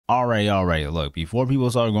Alright, look, before people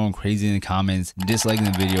start going crazy in the comments, disliking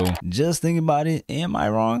the video, just think about it, am I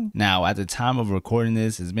wrong? Now, at the time of recording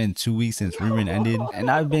this, it's been 2 weeks since Frieren ended,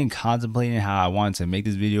 and I've been contemplating how I wanted to make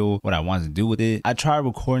this video, what I wanted to do with it. I tried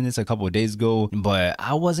recording this a couple of days ago, but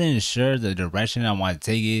I wasn't sure the direction I wanted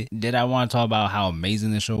to take it. Did I want to talk about how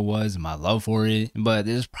amazing the show was, my love for it? But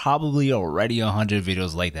there's probably already 100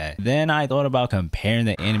 videos like that. Then I thought about comparing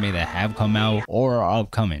the anime that have come out or are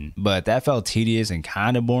upcoming, but that felt tedious and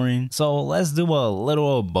kind of boring. So let's do a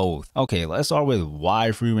little of both. Okay, let's start with why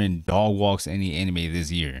Frieren dog walks any anime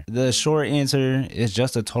this year. The short answer is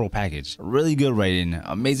just a total package. Really good writing,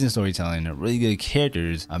 amazing storytelling, really good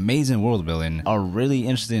characters, amazing world building, a really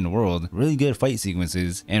interesting world, really good fight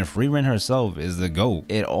sequences, and Frieren herself is the GOAT.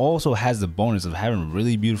 It also has the bonus of having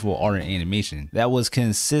really beautiful art and animation that was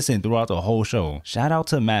consistent throughout the whole show. Shout out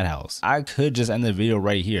to Madhouse. I could just end the video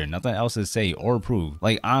right here, nothing else to say or prove.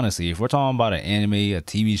 Like honestly, if we're talking about an anime, a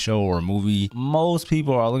TV show, or a movie, most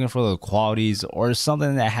people are looking for the qualities or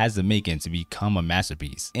something that has the making to become a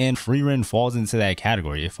masterpiece, and Frieren falls into that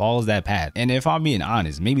category. It follows that path. And if I'm being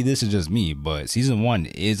honest, maybe this is just me, but season 1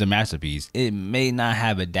 is a masterpiece. It may not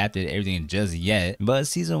have adapted everything just yet, but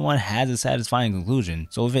season 1 has a satisfying conclusion.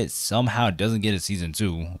 So if it somehow doesn't get a season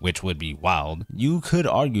 2, which would be wild, you could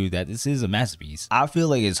argue that this is a masterpiece. I feel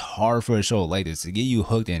like it's hard for a show like this to get you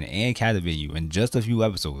hooked in and captivate you in just a few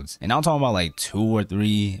episodes, and I'm talking about like 2 or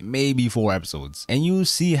 3, maybe 4 episodes, and you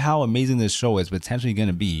see how amazing this show is potentially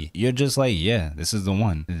gonna be. You're just like, yeah, this is the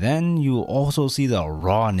one. Then you also see the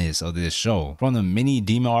rawness of this show, from the mini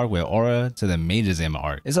demon arc with Aura to the major Zama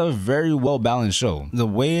arc. It's a very well balanced show. The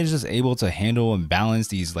way it's just able to handle and balance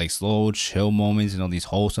these like slow, chill moments, you know, these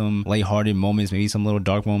wholesome, lighthearted moments, maybe some little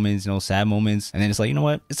dark moments, you know, sad moments, and then it's like, you know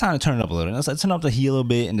what, it's time to turn it up a little. Let's turn up the heat a little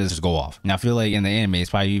bit and just go off. And I feel like in the anime,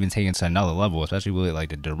 it's probably even taken to another level, especially with like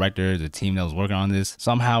the director, the team that was working on this.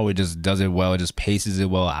 Somehow it just does it well, it just paces it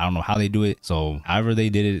well. I don't know how they do it, so however they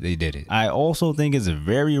did it, they did it. I also think it's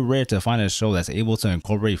very rare to find a show that's able to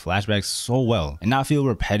incorporate flashbacks so well and not feel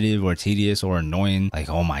repetitive or tedious or annoying, like,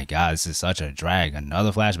 oh my god, this is such a drag,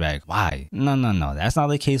 another flashback, why? No, that's not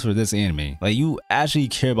the case for this anime. Like, you actually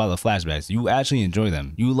care about the flashbacks, you actually enjoy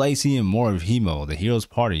them, you like seeing more of Himo, the hero's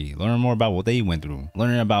party, learn more about what they went through,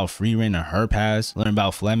 learning about Frieren and her past, learning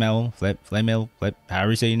about Flamel,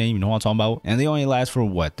 however you say your name, you know what I'm talking about, and they only last for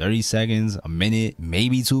what, 30 seconds, a minute,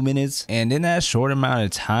 maybe 2 minutes, and in that short amount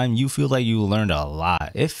of time you feel like you learned a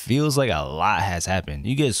lot. It feels like a lot has happened.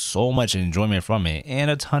 You get so much enjoyment from it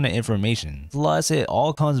and a ton of information. Plus it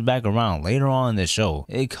all comes back around later on in the show.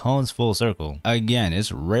 It comes full circle. Again,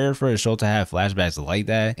 it's rare for a show to have flashbacks like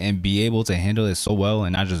that and be able to handle it so well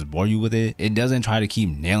and not just bore you with it. It doesn't try to keep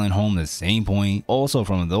nailing home the same point. Also,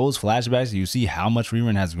 from those flashbacks you see how much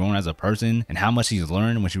Frieren has grown as a person and how much she's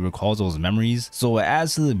learned when she recalls those memories, so it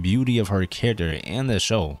adds to the beauty of her character and the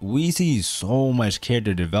show. We see so much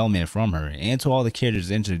character development from her and to all the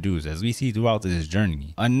characters introduced as we see throughout this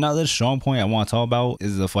journey. Another strong point I want to talk about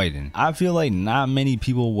is the fighting. I feel like not many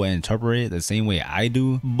people will interpret it the same way I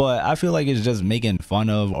do, but I feel like it's just making fun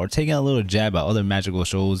of or taking a little jab at other magical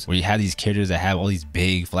shows where you have these characters that have all these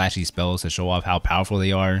big flashy spells to show off how powerful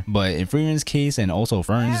they are. But in Frieren's case and also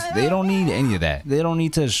Fern's, they don't need any of that. They don't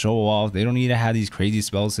need to show off, they don't need to have these crazy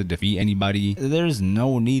spells to defeat anybody. There's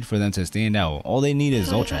no need for them to stand out. All they need is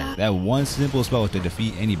Zoltrak, that one simple spell to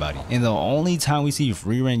defeat anybody. And the only time we see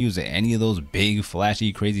Frieren use any of those big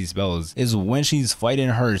flashy crazy spells is when she's fighting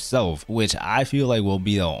herself, which I feel like will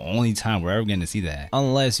be the only time we're ever going to see that,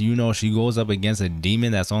 unless, you know, she goes up against a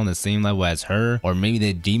demon that's on the same level as her, or maybe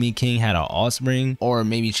the demon king had an offspring, or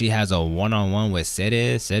maybe she has a one-on-one with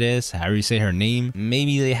Ceres, however you say her name.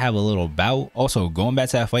 Maybe they have a little bout. Also, going back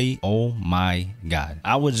to that fight, oh my god,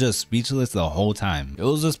 I was just speechless the whole time. It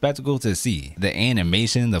was a spectacle to see. The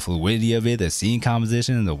animation, the fluidity of it, the scene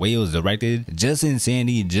composition, the way it was directed, just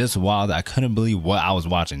insanity, just wild. I couldn't believe what I was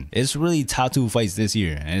watching. It's really top 2 fights this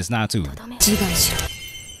year, and it's not 2.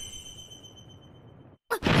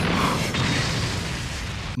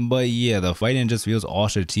 But yeah, the fighting just feels all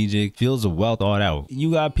strategic, feels well thought out.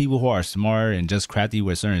 You got people who are smart and just crafty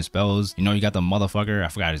with certain spells. You know, you got the motherfucker, I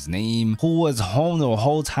forgot his name, who was home the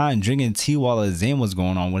whole time drinking tea while the exam was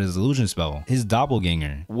going on with his illusion spell, his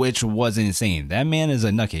doppelganger, which was insane. That man is a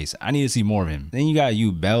nutcase. I need to see more of him. Then you got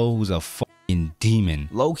Belle, who's a demon,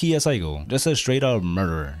 low-key a psycho, just a straight up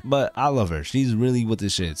murderer, but I love her. She's really with the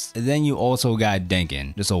shits. And then you also got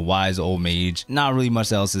Denkin, just a wise old mage, not really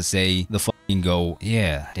much else to say. The and go,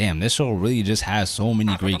 yeah, damn, this show really just has so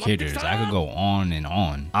many great characters. I could go on and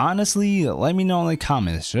on. Honestly, let me know in the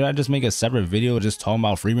comments. Should I just make a separate video just talking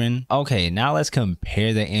about Frieren? Okay, now let's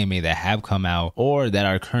compare the anime that have come out or that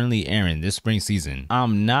are currently airing this spring season.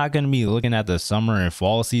 I'm not going to be looking at the summer and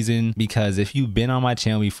fall season because if you've been on my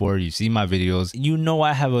channel before, you've seen my videos, you know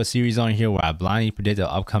I have a series on here where I blindly predict the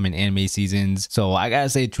upcoming anime seasons. So I gotta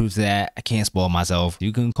say truth to that, I can't spoil myself.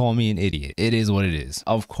 You can call me an idiot. It is what it is.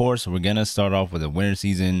 Of course, we're gonna start off with the winter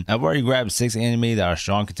season. I've already grabbed 6 anime that are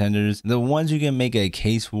strong contenders. The ones you can make a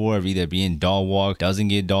case for of either being dog walk, doesn't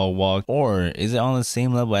get dog walk, or is it on the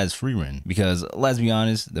same level as Frieren? Because let's be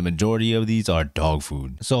honest, the majority of these are dog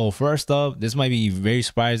food. So first up, this might be very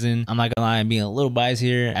surprising. I'm not gonna lie, I'm being a little biased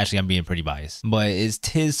here. Actually, I'm being pretty biased. But it's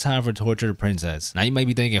tis time for Tortured Princess. Now you might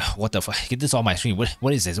be thinking, what the fuck? Get this off my screen.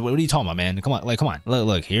 What is this? What are you talking about, man? Come on, come on.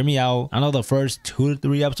 Look, hear me out. I know the first 2 to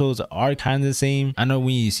 3 episodes are kind of the same. I know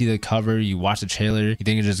when you see the cover, you watch the trailer, you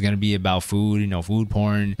think it's just gonna be about food, you know, food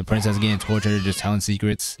porn, the princess getting tortured, just telling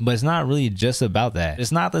secrets. But it's not really just about that.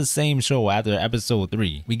 It's not the same show after episode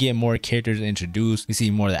 3. We get more characters introduced. We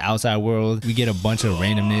see more of the outside world. We get a bunch of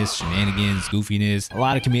randomness, shenanigans, goofiness, a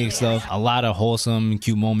lot of comedic stuff, a lot of wholesome,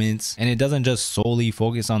 cute moments. And it doesn't just solely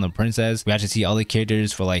focus on the princess. We actually see other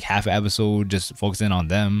characters for like half an episode, just focusing on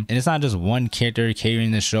them. And it's not just one character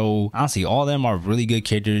carrying the show. Honestly, all of them are really good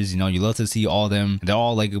characters. You know, you love to see all of them. They're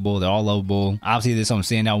all likable. They're all lovable. Obviously, there's some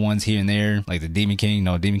standout ones here and there, like the Demon King. You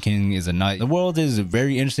know, Demon King is a nut. The world is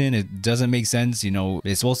very interesting. It doesn't make sense. You know,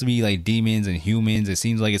 it's supposed to be like demons and humans. It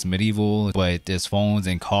seems like it's medieval, but there's phones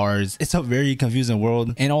and cars. It's a very confusing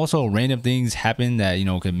world. And also random things happen that, you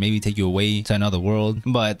know, could maybe take you away to another world.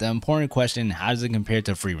 But the important question, how does it compare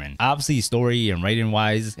to Frieren? Obviously, story and writing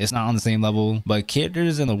wise, it's not on the same level, but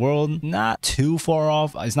characters in the world, not too far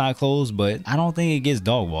off. It's not close, but I don't think it gets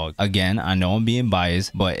dog walk. Again, I know I'm being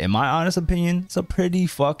biased, but in my honest opinion, it's a pretty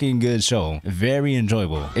fucking good show. Very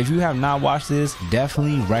enjoyable. If you have not watched this,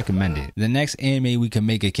 definitely recommend it. The next anime we can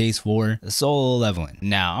make a case for, Solo Leveling.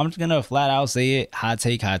 Now, I'm just gonna flat out say it, hot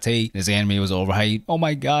take. This anime was overhyped. Oh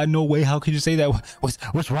my god, no way, how could you say that?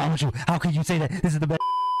 What's wrong with you? How could you say that? This is the best.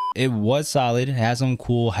 It was solid, it had some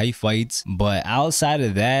cool hype fights, but outside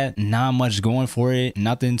of that, not much going for it,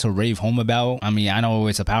 nothing to rave home about. I mean, I know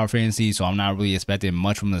it's a power fantasy, so I'm not really expecting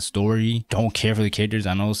much from the story. Don't care for the characters.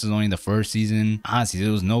 I know this is only the first season. Honestly,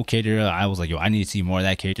 there was no character I was like, yo, I need to see more of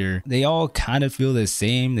that character. They all kind of feel the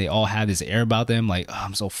same. They all have this air about them, like, oh,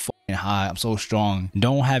 I'm so hot, I'm so strong.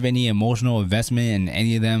 Don't have any emotional investment in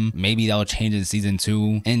any of them. Maybe that'll change in season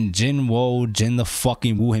 2. And Jin the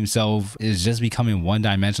fucking Woo himself is just becoming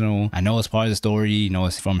one-dimensional. I know it's part of the story, you know,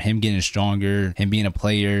 it's from him getting stronger, him being a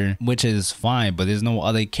player, which is fine, but there's no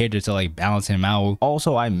other character to like balance him out.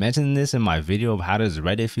 Also, I mentioned this in my video of how does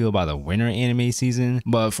Reddit feel about the winter anime season,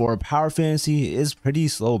 but for power fantasy, it's pretty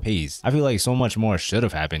slow paced. I feel like so much more should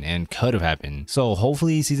have happened and could have happened. So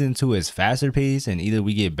hopefully season 2 is faster paced and either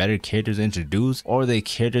we get better characters introduced or the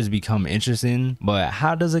characters become interesting. But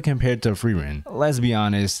how does it compare to Frieren? Let's be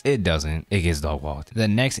honest, it doesn't. It gets dog walked. The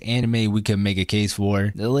next anime we can make a case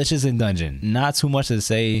for, Delicious in Dungeon. Not too much to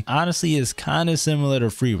say. Honestly, it's kind of similar to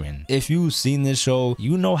Frieren. If you've seen this show,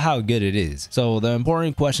 you know how good it is. So the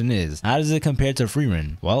important question is, how does it compare to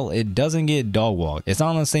Frieren? Well, it doesn't get dog walked. It's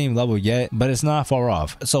not on the same level yet, but it's not far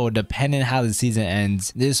off. So depending how the season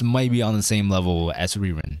ends, this might be on the same level as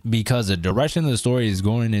Frieren, because the direction the story is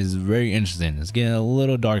going is very interesting. It's getting a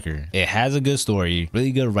little darker. It has a good story,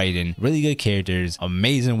 really good writing, really good characters,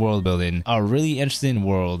 amazing world building, a really interesting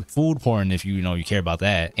world, food porn if you know you care about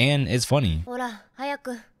that, and it's funny.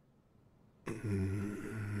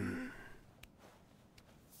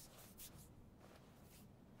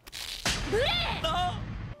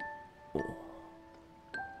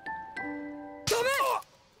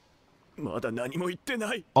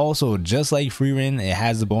 Also, just like Frieren, it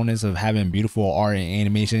has the bonus of having beautiful art and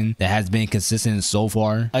animation that has been consistent so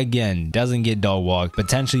far. Again, doesn't get dog walked,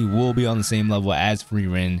 potentially will be on the same level as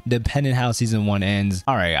Frieren, depending how season 1 ends.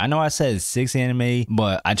 Alright, I know I said 6 anime,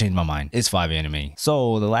 but I changed my mind. It's 5 anime.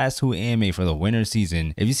 So the last 2 anime for the winter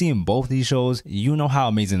season, if you've seen both these shows, you know how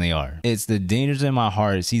amazing they are. It's The Dangers in My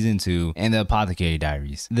Heart season 2 and The Apothecary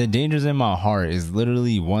Diaries. The Dangers in My Heart is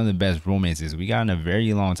literally one of the best romances we got in a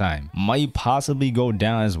very long time. might possibly go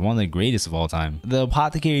down as one of the greatest of all time. The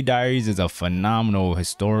Apothecary Diaries is a phenomenal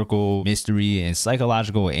historical, mystery, and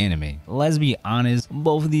psychological anime. Let's be honest,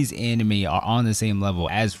 both of these anime are on the same level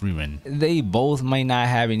as Frieren. They both might not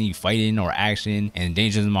have any fighting or action, and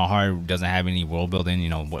Dangerous in My Heart doesn't have any world building, you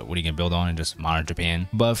know, what you can build on in just modern Japan.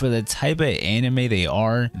 But for the type of anime they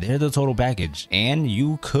are, they're the total package. And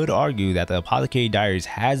you could argue that the Apothecary Diaries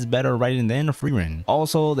has better writing than Frieren.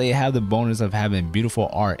 Also, they have the bonus of having beautiful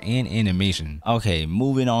art and animation. Okay,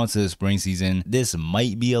 moving on to the spring season. This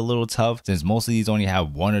might be a little tough since most of these only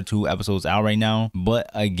have 1 or 2 episodes out right now. But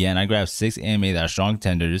again, I grabbed 6 anime that are strong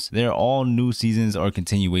contenders. They're all new seasons or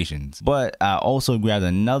continuations. But I also grabbed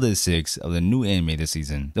another 6 of the new anime this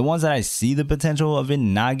season. The ones that I see the potential of it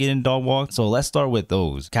not getting dog walked. So let's start with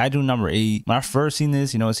those. Kaiju number 8. When I first seen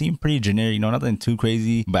this, you know, it seemed pretty generic, you know, nothing too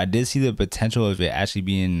crazy. But I did see the potential of it actually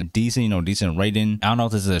being decent, you know, decent writing. I don't know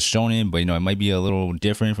if this is a shonen, but you know, it might be a little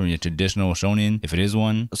different from your traditional shonen if it is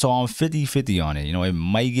one. So I'm 50-50 on it. You know, it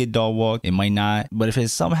might get dog walked, it might not. But if it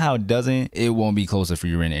somehow doesn't, it won't be close to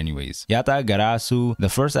Frieren anyways. Yata Garasu, the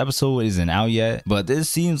first episode isn't out yet, but this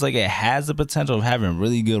seems like it has the potential of having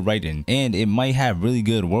really good writing, and it might have really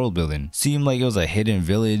good world building. Seemed like it was a hidden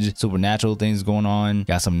village, supernatural things going on,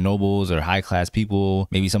 got some nobles or high class people,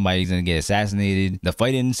 maybe somebody's gonna get assassinated. The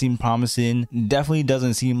fight didn't seem promising, definitely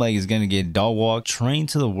doesn't seem like it's gonna get dog walked. Train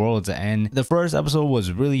to the World's End. The first episode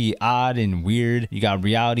was really odd and weird. You got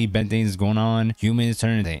reality bent things going on, humans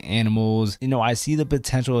turning into animals. You know, I see the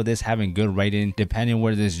potential of this having good writing depending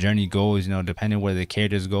where this journey goes, you know, depending where the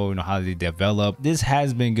characters go, you know, how they develop. This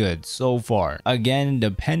has been good so far. Again,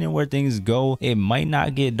 depending where things go, it might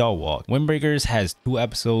not get dog walked. Windbreakers has 2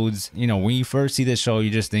 episodes. You know, when you first see this show,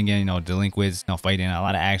 you're just thinking, you know, delinquents, you know, fighting, a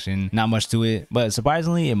lot of action, not much to it. But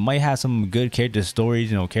surprisingly, it might have some good character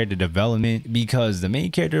stories, you know, character development, because the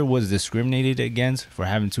main character was discriminated against for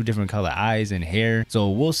having 2 different color eyes and hair. So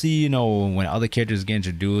we'll see, you know, when other characters get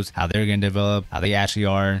introduced, how they're gonna develop, how they actually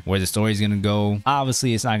are, where the story's gonna go.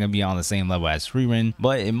 Obviously, it's not gonna be on the same level as Frieren,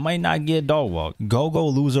 but it might not get dog walked. Go-Go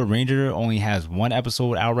Loser Ranger only has 1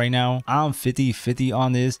 episode out right now. I'm 50-50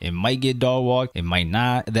 on this. It might get dog walked, it might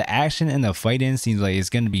not. The action and the fighting seems like it's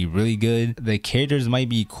gonna be really good. The characters might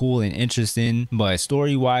be cool and interesting, but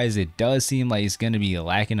story-wise, it does seem like it's gonna be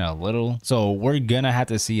lacking a little. So we're gonna have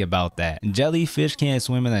to see about that. Jellyfish Can't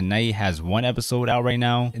Swim in the Night has 1 episode out right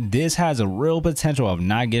now. This has a real potential of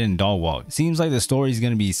not getting dog walked. Seems like the story is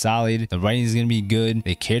gonna be solid, the writing is gonna be good,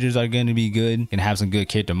 the characters are gonna be good, gonna have some good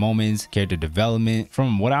character moments, character development.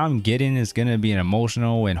 From what I'm getting, it's gonna be an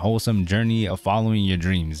emotional and wholesome journey of following your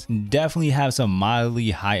dreams. Definitely have some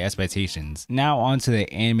mildly high expectations. Now on to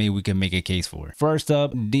the anime we can make a case for. First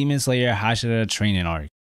up, Demon Slayer Hashira Training Arc.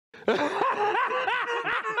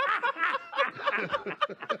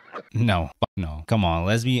 No, no, come on,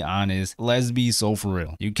 let's be honest, let's be so for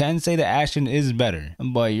real. You can say the action is better,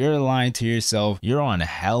 but you're lying to yourself. You're on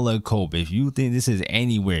hella cope if you think this is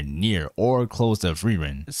anywhere near or close to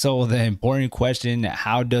Frieren. So the important question,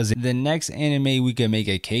 how does it? The next anime we can make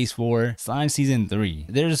a case for, Slime Season 3.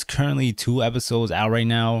 There's currently 2 episodes out right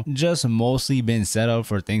now, just mostly been set up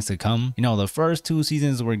for things to come. You know, the first 2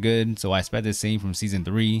 seasons were good, so I expect the same from Season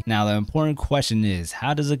 3. Now the important question is,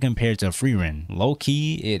 how does it compare to Frieren? Low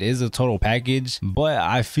key, it is a total package, but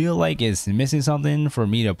I feel like it's missing something for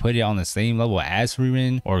me to put it on the same level as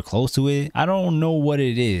Frieren or close to it. I don't know what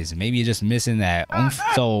it is. Maybe it's just missing that oomph.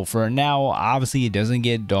 So for now, obviously it doesn't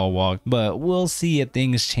get dog walked, but we'll see if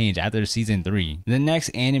things change after Season 3. The next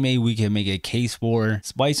anime we can make a case for,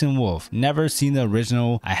 Spice and Wolf. Never seen the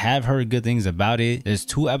original. I have heard good things about it. There's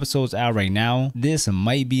 2 episodes out right now. This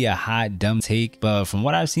might be a hot dumb take, but from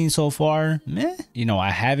what I've seen so far, meh. You know,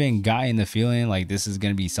 I haven't gotten the feeling like this is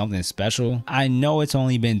gonna be something special. I know it's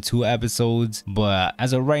only been 2 episodes, but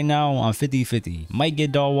as of right now, I'm 50-50. Might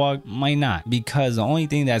get dog walked, might not, because the only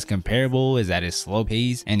thing that's comparable is that it's slow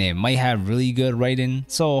paced and it might have really good writing.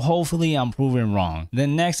 So hopefully I'm proven wrong. The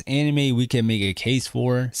next anime we can make a case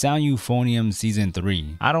for, Sound Euphonium Season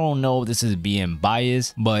 3. I don't know if this is being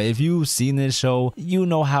biased, but if you've seen this show, you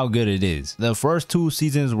know how good it is. The first 2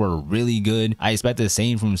 seasons were really good. I expect the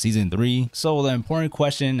same from Season 3. So the important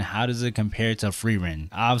question, how does it compare to Frieren?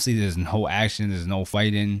 Obviously there's no action, there's no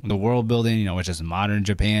fighting. The world building, you know, it's just modern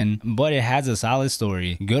Japan, but it has a solid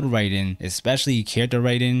story, good writing, especially character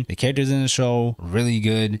writing. The characters in the show, really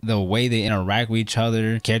good. The way they interact with each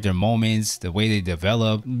other, character moments, the way they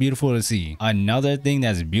develop, beautiful to see. Another thing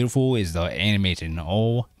that's beautiful is the animation.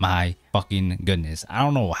 Oh my fucking goodness. I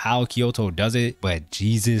don't know how Kyoto does it, but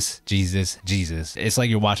Jesus. It's like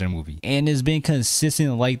you're watching a movie. And it's been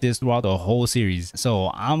consistent like this throughout the whole series.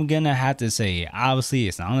 So I'm gonna have to say, obviously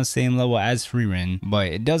it's not on the same level as Frieren, but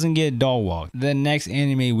it doesn't get dog walked. The next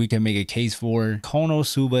anime we can make a case for,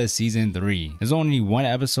 Konosuba season 3. There's only one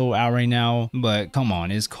episode out right now, but come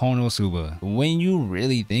on, it's Konosuba. When you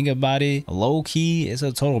really think about it, low key, it's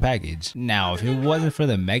a total package. Now, if it wasn't for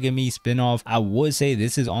the Megami spinoff, I would say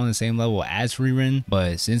this is on the same level as Frieren,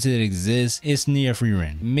 but since it exists, it's near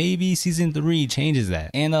Frieren. Maybe season 3 changes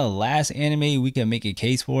that. And the last anime we can make a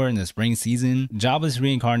case for in the spring season, Jobless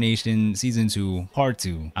Reincarnation season 2 part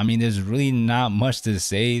 2. I mean, there's really not much to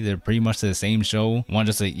say. They're pretty much the same show. One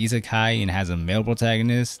just an isekai and has a male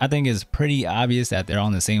protagonist. I think it's pretty obvious that they're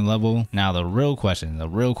on the same level. Now the real question,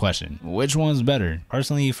 which one's better?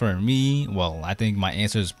 Personally for me, well, I think my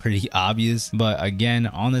answer is pretty obvious, but again,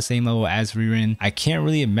 on the same level as Frieren, I can't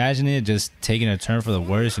really imagine it just taking a turn for the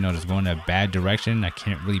worse, you know, just going in a bad direction. I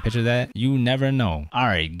can't really picture that. You never know. All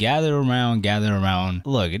right, gather around.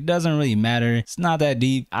 Look, it doesn't really matter. It's not that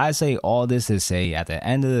deep. I say all this to say, at the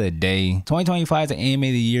end of the day, 2025's anime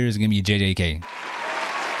of the year is gonna be JJK.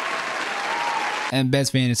 And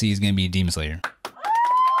best fantasy is gonna be Demon Slayer,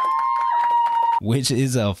 which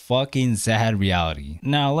is a fucking sad reality.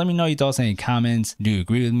 Now, let me know your thoughts in the comments. Do you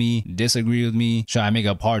agree with me? Disagree with me? Should I make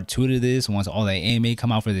a part 2 to this once all the anime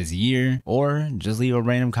come out for this year? Or just leave a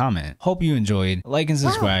random comment. Hope you enjoyed. Like and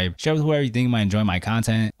subscribe. Share with whoever you think might enjoy my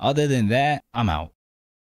content. Other than that, I'm out.